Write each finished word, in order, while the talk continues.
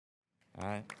All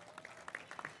right.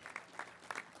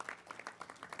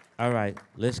 All right,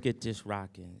 let's get this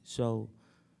rocking. So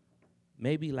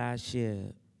maybe last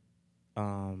year,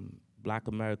 Black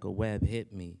America Web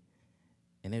hit me,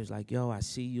 and it was like, yo, I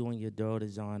see you and your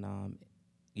daughters on,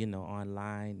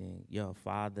 online, and you're a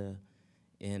father,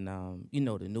 and,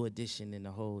 the New Edition and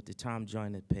the Tom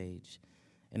Joyner page.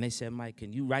 And they said, Mike,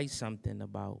 can you write something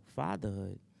about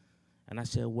fatherhood? And I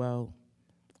said, well,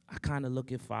 I kind of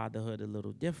look at fatherhood a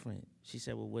little different. She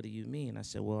said, well, what do you mean? I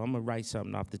said, well, I'm going to write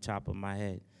something off the top of my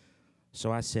head.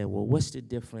 So I said, well, what's the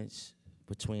difference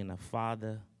between a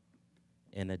father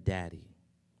and a daddy?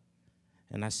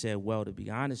 And I said, well, to be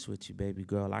honest with you, baby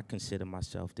girl, I consider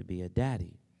myself to be a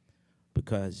daddy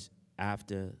because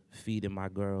after feeding my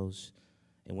girls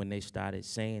and when they started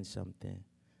saying something,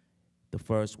 the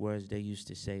first words they used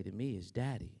to say to me is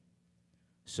daddy.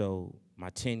 So my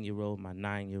 10-year-old, my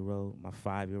 9-year-old, my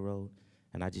 5-year-old,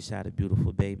 and I just had a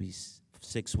beautiful baby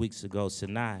 6 weeks ago,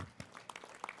 Sinai.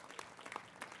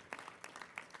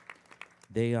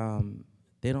 They don't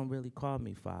really call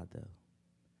me father.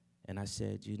 And I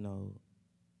said,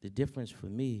 the difference for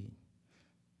me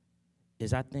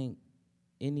is I think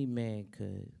any man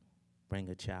could bring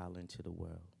a child into the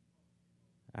world,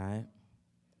 all right?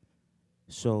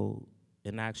 So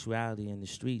in actuality, in the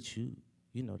streets,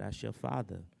 that's your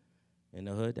father. In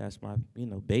the hood, that's my,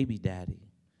 baby daddy.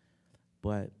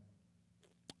 But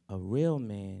a real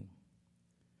man,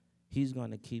 he's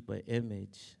gonna keep an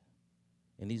image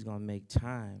and he's gonna make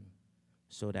time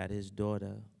so that his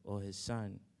daughter or his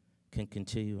son can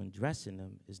continue addressing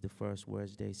him is the first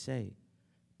words they say.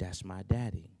 That's my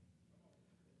daddy.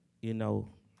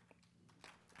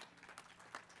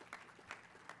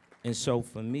 And so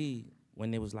for me,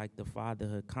 when it was like the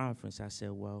Fatherhood Conference, I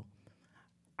said, well,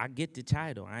 I get the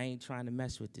title. I ain't trying to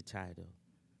mess with the title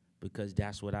because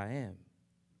that's what I am.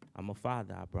 I'm a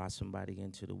father. I brought somebody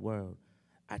into the world.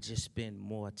 I just spend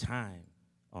more time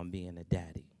on being a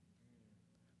daddy.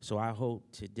 So I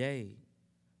hope today,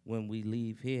 when we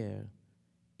leave here,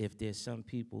 if there's some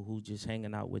people who just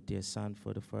hanging out with their son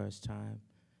for the first time,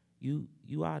 you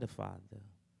are the father.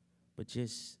 But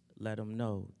just let them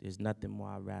know there's nothing more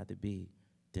I'd rather be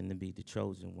than to be the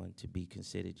chosen one, to be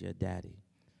considered your daddy.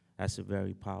 That's a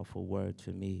very powerful word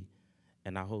to me,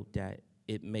 and I hope that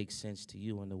it makes sense to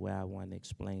you in the way I want to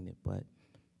explain it. But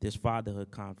this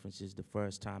Fatherhood Conference is the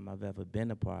first time I've ever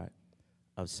been a part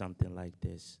of something like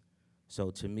this. So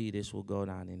to me, this will go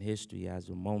down in history as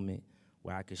a moment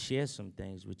where I could share some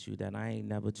things with you that I ain't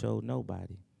never told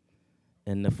nobody.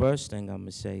 And the first thing I'm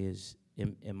gonna say is,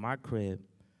 in my crib,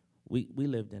 we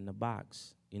lived in the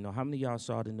box. How many of y'all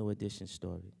saw the New Edition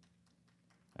story?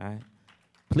 All right?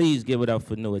 Please give it up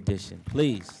for New Edition,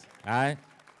 please, all right?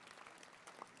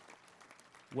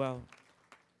 Well,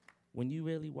 when you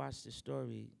really watch the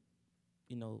story,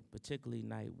 particularly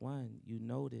night one, you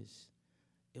notice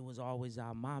it was always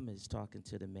our mamas talking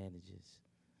to the managers.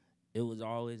 It was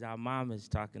always our mamas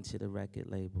talking to the record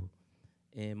label.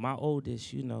 And my oldest,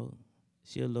 she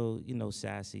a little,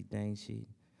 sassy thing. She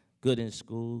good in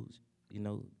school,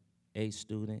 A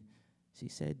student. She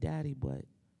said, Daddy, but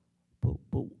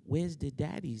where's the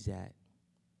daddies at?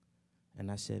 And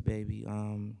I said, baby,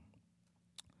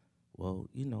 well,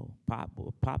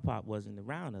 Pop wasn't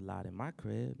around a lot in my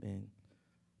crib, and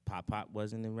Pop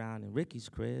wasn't around in Ricky's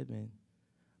crib, and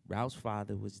Ralph's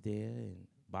father was there, and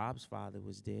Bob's father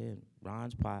was there, and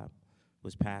Ron's pop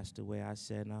was passed away. I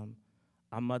said,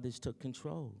 our mothers took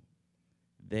control.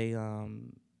 They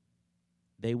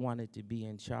wanted to be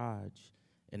in charge.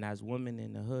 And as women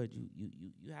in the hood,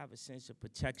 you have a sense of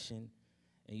protection,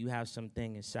 and you have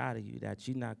something inside of you that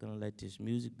you're not gonna let this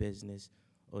music business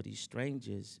or these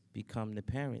strangers become the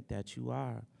parent that you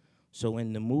are. So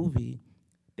in the movie,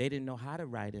 they didn't know how to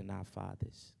write in our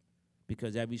fathers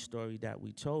because every story that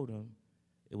we told them,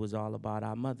 it was all about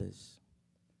our mothers.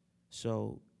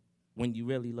 So when you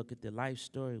really look at the life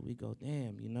story, we go,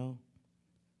 damn,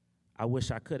 I wish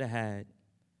I could have had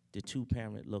the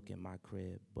two-parent look in my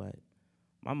crib, but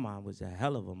my mom was a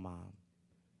hell of a mom.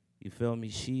 You feel me?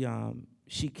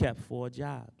 She kept 4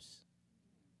 jobs,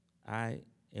 all right?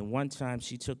 And one time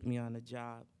she took me on a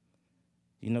job.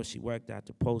 She worked at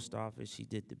the post office, she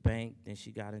did the bank, then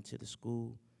she got into the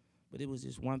school. But it was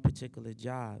this one particular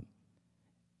job,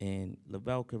 and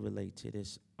Lavelle could relate to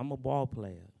this. I'm a ball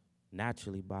player,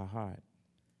 naturally by heart.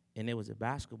 And there was a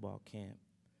basketball camp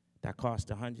that cost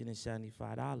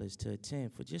 $175 to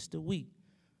attend for just a week,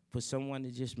 for someone to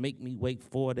just make me wait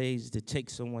 4 days to take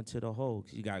someone to the hole.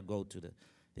 'Cause you gotta go to the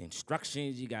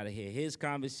instructions, you gotta hear his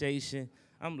conversation.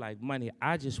 I'm like, money,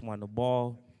 I just want the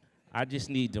ball. I just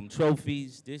need them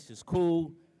trophies. This is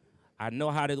cool. I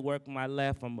know how to work my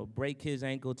left. I'm going to break his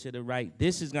ankle to the right.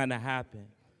 This is going to happen.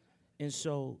 And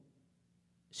so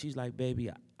she's like, baby,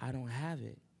 I don't have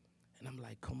it. And I'm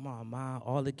like, come on, Mom.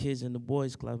 All the kids in the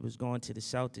boys club was going to the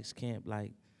Celtics camp.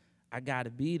 Like, I got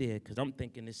to be there because I'm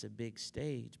thinking it's a big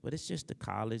stage. But it's just the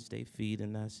college. They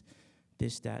feeding us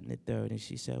this, that, and the third. And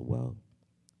she said, well,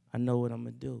 I know what I'm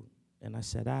going to do. And I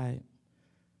said, all right.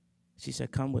 She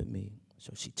said, come with me.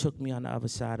 So she took me on the other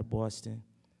side of Boston,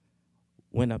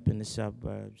 went up in the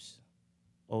suburbs,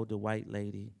 older white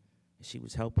lady, and she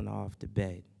was helping her off to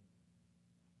bed.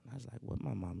 And I was like, what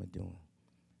my mama doing?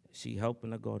 She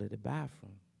helping her go to the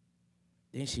bathroom.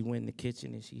 Then she went in the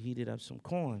kitchen and she heated up some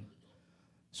corn.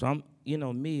 So I'm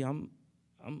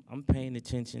paying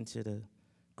attention to the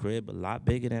crib a lot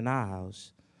bigger than our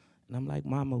house. And I'm like,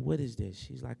 Mama, what is this?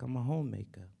 She's like, I'm a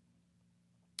homemaker.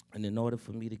 And in order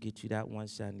for me to get you that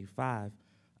 $175,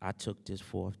 I took this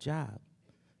fourth job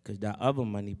because that other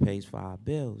money pays for our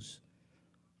bills.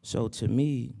 So to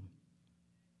me,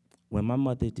 when my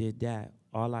mother did that,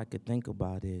 all I could think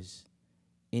about is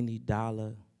any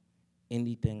dollar,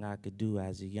 anything I could do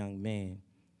as a young man.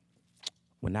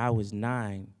 When I was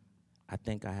 9, I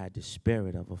think I had the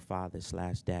spirit of a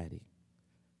father/daddy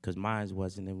because mine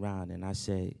wasn't around. And I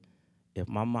said, if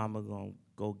my mama gonna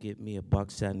go get me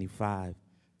 $175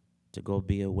 to go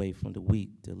be away from the week,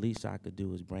 the least I could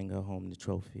do is bring her home the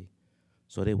trophy.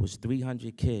 So there was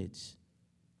 300 kids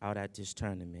out at this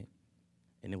tournament,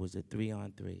 and it was a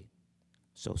 3-on-3.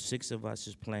 So 6 of us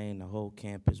is playing, the whole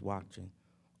camp is watching.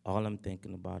 All I'm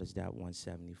thinking about is that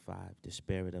 175, the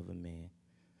spirit of a man.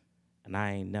 And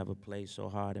I ain't never played so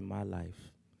hard in my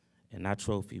life. And that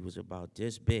trophy was about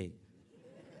this big.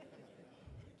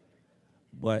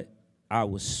 But I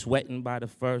was sweating by the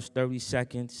first 30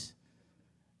 seconds,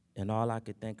 and all I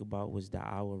could think about was the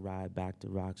hour ride back to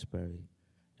Roxbury.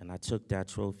 And I took that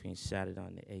trophy and sat it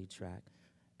on the A-track.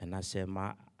 And I said,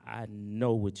 Ma, I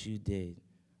know what you did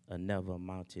will never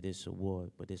amount to this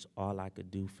award, but it's all I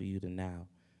could do for you to now.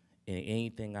 And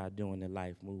anything I do in the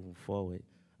life moving forward,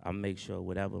 I'll make sure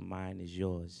whatever mine is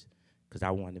yours, because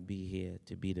I want to be here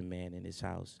to be the man in this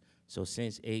house. So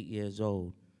since 8 years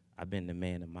old, I've been the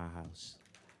man in my house.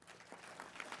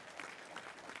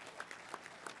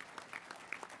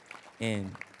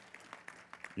 And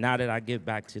now that I get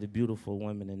back to the beautiful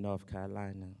women in North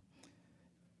Carolina,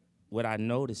 what I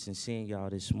noticed in seeing y'all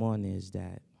this morning is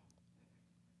that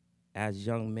as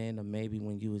young men, or maybe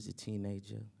when you was a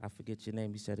teenager, I forget your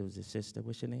name, you said it was a sister.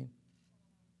 What's your name?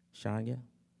 Shania?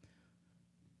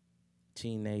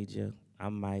 Teenager,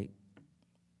 I'm Mike,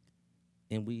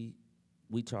 and we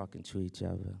talking to each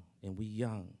other, and we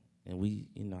young, and we,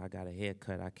 I got a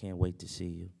haircut, I can't wait to see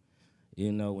you.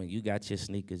 When you got your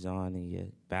sneakers on and your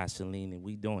Vaseline, and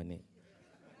we doing it.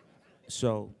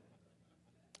 So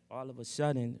all of a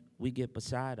sudden, we get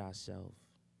beside ourselves.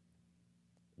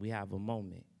 We have a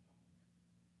moment.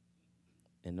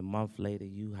 And a month later,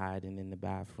 you hiding in the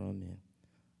bathroom, and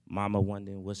mama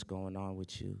wondering what's going on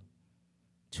with you.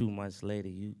 2 months later,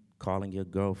 you calling your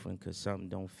girlfriend because something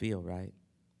don't feel right.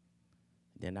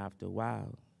 Then after a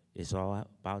while, it's all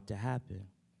about to happen.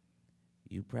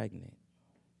 You pregnant.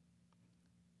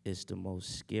 It's the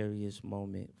most scariest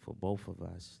moment for both of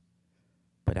us.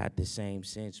 But at the same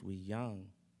sense, we young.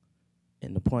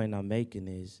 And the point I'm making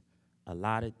is a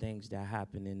lot of things that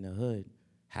happen in the hood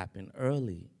happen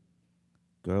early.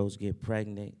 Girls get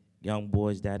pregnant, young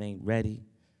boys that ain't ready.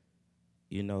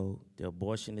 The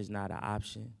abortion is not an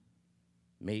option.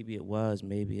 Maybe it was,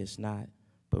 maybe it's not.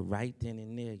 But right then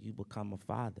and there, you become a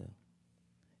father.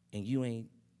 And you ain't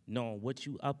knowing what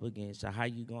you up against or how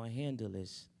you gonna handle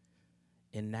this.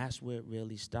 And that's where it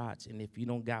really starts. And if you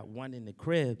don't got one in the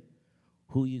crib,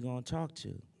 who you gonna talk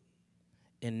to?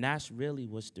 And that's really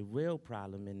what's the real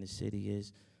problem in the city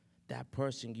is that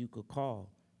person you could call.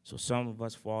 So some of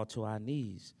us fall to our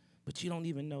knees. But you don't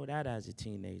even know that as a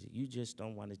teenager. You just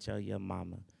don't want to tell your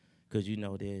mama because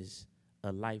there's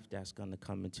a life that's going to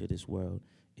come into this world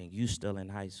and you still in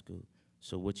high school.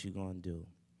 So what you going to do?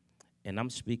 And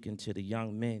I'm speaking to the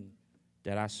young men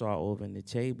that I saw over in the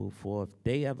table for if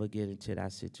they ever get into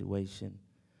that situation,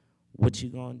 what you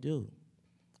going to do?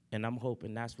 And I'm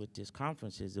hoping that's what this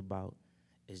conference is about,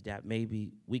 is that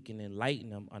maybe we can enlighten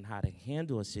them on how to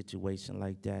handle a situation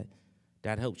like that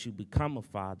helps you become a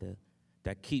father,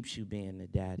 that keeps you being a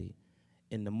daddy.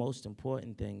 And the most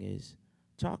important thing is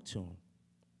talk to them.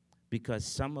 Because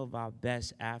some of our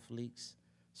best athletes,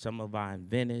 some of our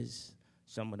inventors,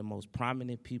 some of the most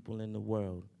prominent people in the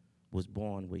world was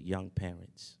born with young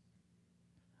parents.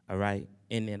 All right?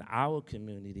 And in our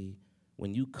community,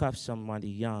 when you cuff somebody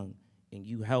young and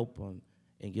you help them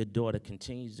and your daughter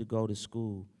continues to go to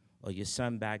school or your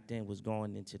son back then was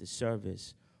going into the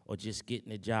service, or just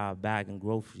getting a job bagging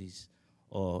groceries,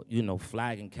 or, you know,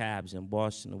 flagging cabs in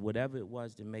Boston, or whatever it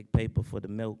was to make paper for the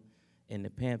milk and the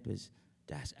Pampers,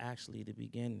 that's actually the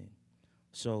beginning.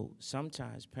 So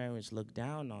sometimes parents look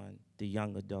down on the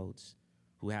young adults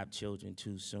who have children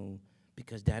too soon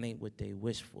because that ain't what they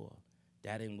wish for.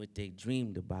 That ain't what they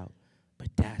dreamed about. But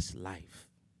that's life.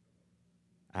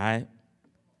 All right?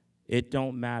 It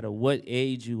don't matter what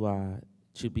age you are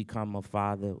to become a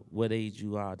father, what age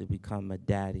you are to become a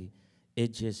daddy.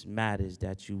 It just matters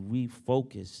that you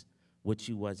refocus what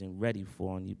you wasn't ready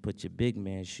for, and you put your big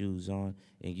man shoes on,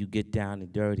 and you get down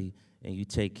and dirty, and you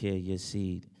take care of your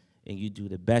seed, and you do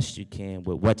the best you can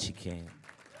with what you can.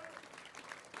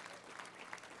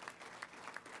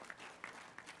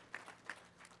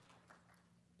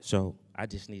 So I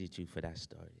just needed you for that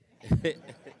story.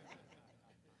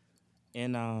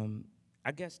 And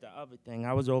I guess the other thing,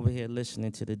 I was over here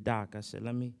listening to the doc. I said,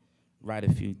 let me write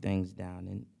a few things down.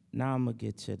 And now I'm going to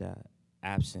get to the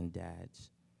absent dads.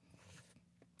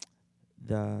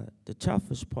 The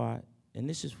toughest part, and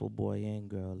this is for boy and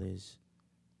girl, is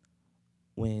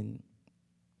when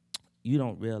you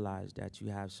don't realize that you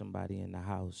have somebody in the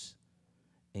house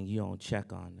and you don't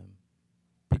check on them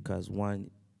because,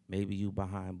 one, maybe you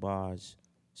behind bars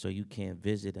so you can't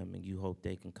visit them and you hope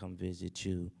they can come visit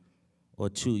you. Or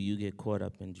two, you get caught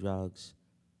up in drugs.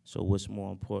 So what's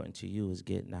more important to you is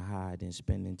getting a high than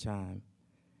spending time.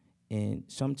 And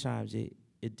sometimes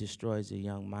it destroys a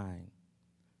young mind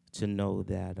to know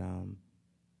that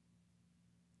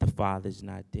the father's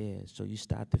not there. So you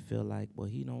start to feel like, well,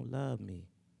 he don't love me.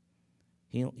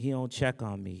 He don't check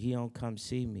on me. He don't come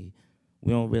see me.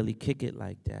 We don't really kick it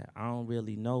like that. I don't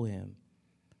really know him.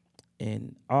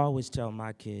 And I always tell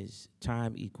my kids,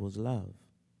 time equals love.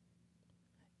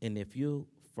 And if you're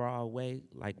far away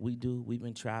like we do, we've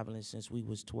been traveling since we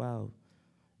was 12.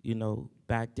 You know,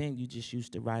 back then you just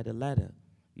used to write a letter.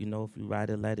 You know, if you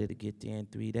write a letter to get there in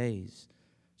 3 days.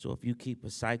 So if you keep a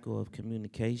cycle of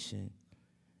communication,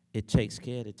 it takes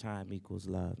care of the time equals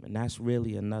love. And that's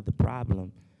really another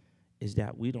problem, is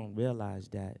that we don't realize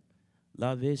that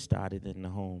love is started in the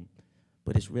home,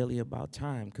 but it's really about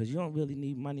time, because you don't really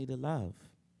need money to love.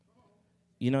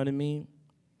 You know what I mean?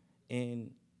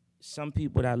 And some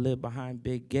people that live behind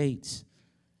big gates,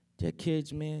 their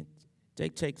kids, man, they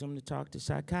take them to talk to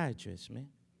psychiatrists, man.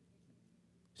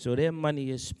 So their money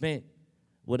is spent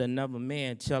with another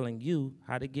man telling you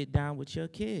how to get down with your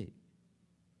kid.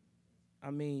 I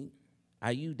mean,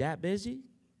 are you that busy?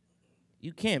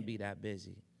 You can't be that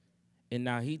busy. And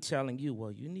now he telling you,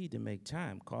 well, you need to make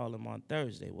time. Call him on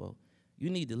Thursday. Well,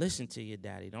 you need to listen to your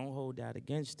daddy. Don't hold that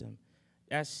against him.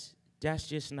 That's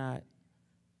just not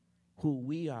who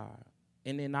we are.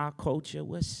 And in our culture,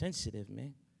 we're sensitive,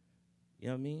 man. You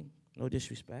know what I mean? No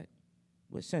disrespect.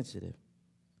 We're sensitive.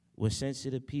 We're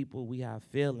sensitive people. We have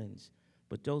feelings.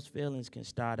 But those feelings can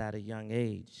start at a young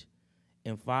age.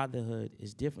 And fatherhood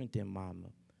is different than mama.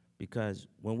 Because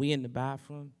when we in the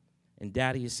bathroom and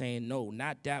daddy is saying, no,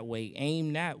 not that way,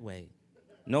 aim that way.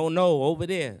 No, over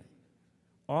there.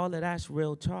 All of that's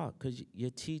real talk, because you're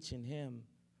teaching him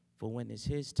for when it's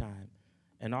his time.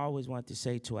 And I always want to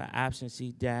say to an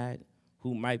absentee dad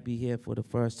who might be here for the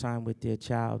first time with their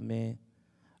child, man,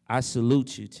 I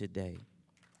salute you today.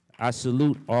 I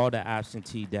salute all the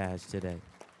absentee dads today.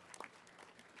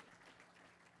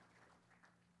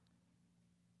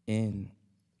 And,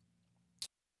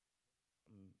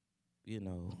 you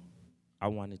know, I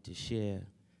wanted to share,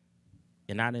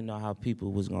 and I didn't know how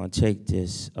people was going to take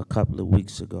this a couple of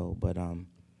weeks ago, but on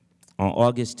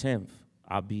August 10th,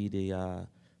 I'll be the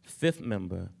 5th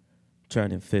member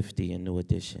turning 50 in New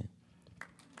Edition.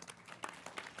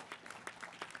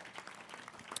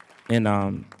 And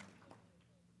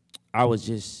I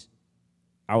was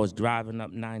driving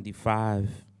up 95,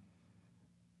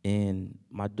 and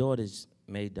my daughters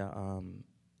made the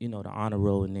honor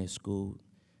roll in their school.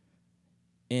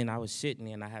 And I was sitting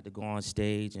there, and I had to go on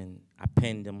stage, and I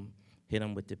penned them, hit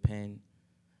them with the pen.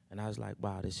 And I was like,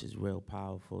 wow, this is real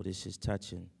powerful. This is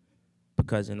touching.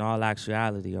 Because in all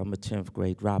actuality, I'm a 10th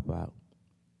grade dropout.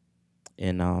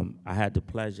 And I had the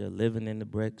pleasure of living in the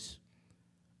bricks,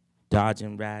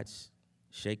 dodging rats,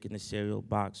 shaking the cereal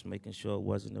box, making sure it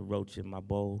wasn't a roach in my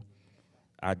bowl.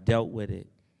 I dealt with it.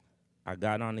 I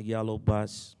got on the yellow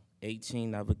bus,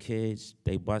 18 other kids.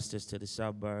 They bused us to the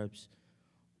suburbs.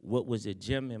 What was a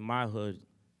gym in my hood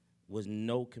was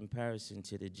no comparison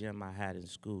to the gym I had in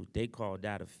school. They called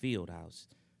that a field house.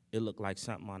 It looked like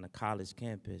something on a college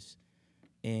campus.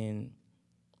 And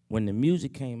when the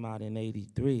music came out in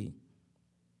 '83,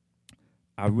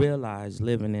 I realized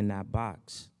living in that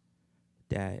box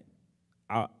that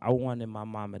I wanted my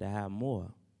mama to have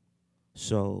more.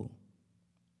 So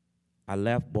I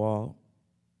left ball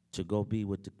to go be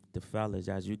with the fellas,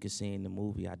 as you can see in the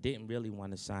movie. I didn't really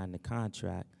want to sign the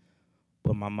contract,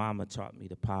 but my mama taught me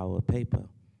the power of paper.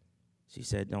 She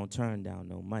said, don't turn down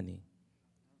no money.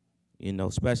 You know,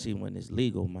 especially when it's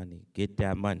legal money, get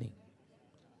that money.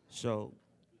 So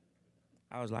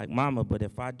I was like, Mama, but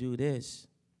if I do this,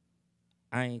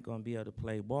 I ain't gonna be able to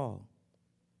play ball.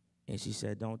 And she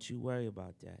said, don't you worry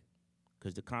about that.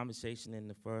 Because the conversation in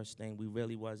the first thing, we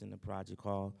really was in the project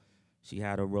hall. She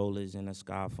had her rollers and a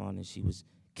scarf on, and she was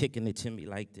kicking it to me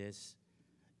like this.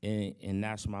 And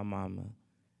that's my mama.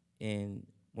 And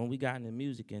when we got in the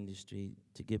music industry,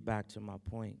 to get back to my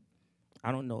point,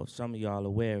 I don't know if some of y'all are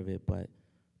aware of it, but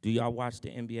do y'all watch the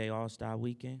NBA All-Star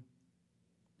Weekend?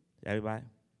 Everybody?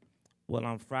 Well,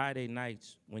 on Friday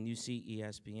nights, when you see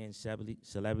ESPN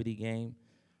Celebrity Game,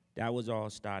 that was all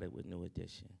started with New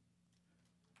Edition.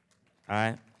 All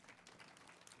right?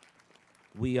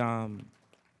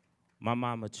 My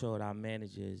mama told our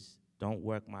managers, don't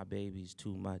work my babies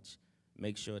too much.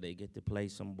 Make sure they get to play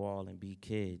some ball and be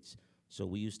kids. So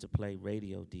we used to play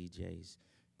radio DJs.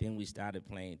 Then we started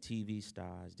playing TV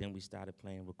stars. Then we started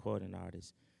playing recording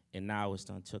artists. And now it's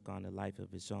done took on a life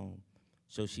of its own.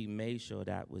 So she made sure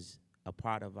that was a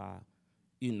part of our,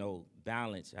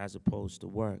 balance as opposed to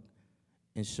work.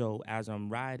 And so as I'm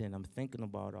riding, I'm thinking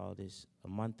about all this a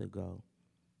month ago.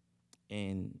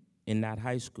 And in that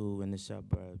high school in the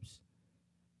suburbs,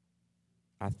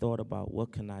 I thought about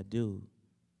what can I do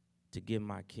to give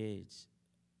my kids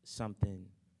something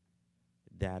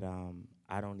that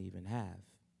I don't even have.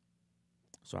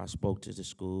 So I spoke to the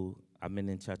school. I've been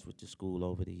in touch with the school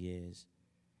over the years.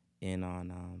 And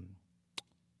on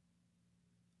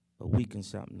a week and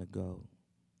something ago,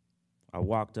 I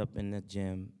walked up in the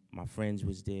gym. My friends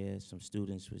was there, some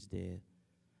students was there,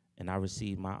 and I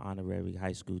received my honorary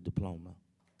high school diploma.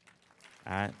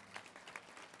 All right?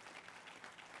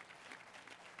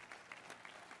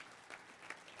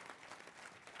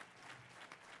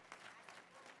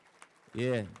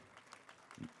 Yeah.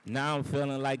 Now I'm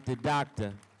feeling like the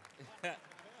doctor.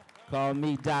 Call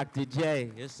me Dr.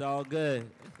 J. It's all good.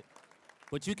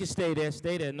 But you can stay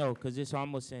there. No, because it's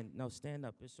almost in. No, stand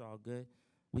up. It's all good.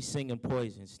 We singing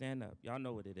Poison. Stand up. Y'all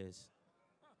know what it is.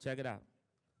 Check it out.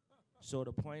 So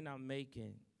the point I'm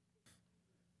making,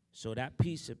 so that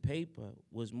piece of paper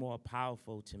was more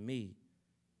powerful to me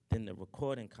than the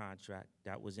recording contract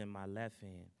that was in my left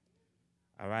hand.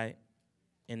 All right?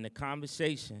 In the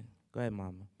conversation, go ahead,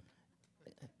 Mama.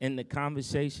 In the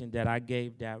conversation that I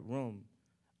gave that room,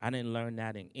 I didn't learn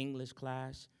that in English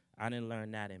class. I didn't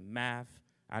learn that in math.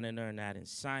 I didn't learn that in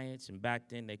science. And back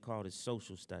then, they called it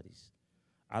social studies.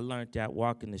 I learned that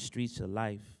walking the streets of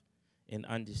life and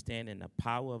understanding the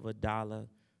power of a dollar,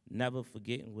 never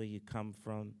forgetting where you come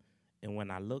from. And when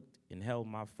I looked and held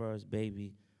my first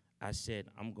baby, I said,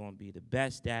 I'm going to be the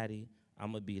best daddy,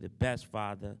 I'm going to be the best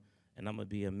father, and I'm going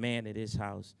to be a man of this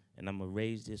house, and I'm going to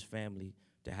raise this family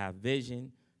to have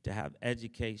vision, to have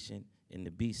education, and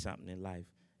to be something in life.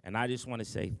 And I just want to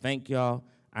say thank y'all.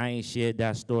 I ain't shared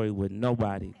that story with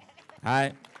nobody, all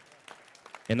right?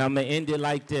 And I'm going to end it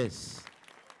like this.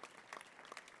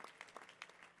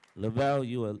 Lavelle,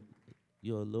 you're a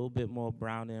little bit more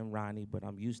brown than Ronnie, but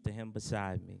I'm used to him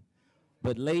beside me.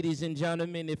 But ladies and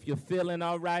gentlemen, if you're feeling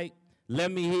all right,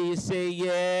 let me hear you say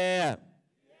yeah.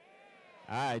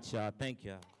 All right, y'all. Thank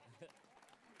y'all.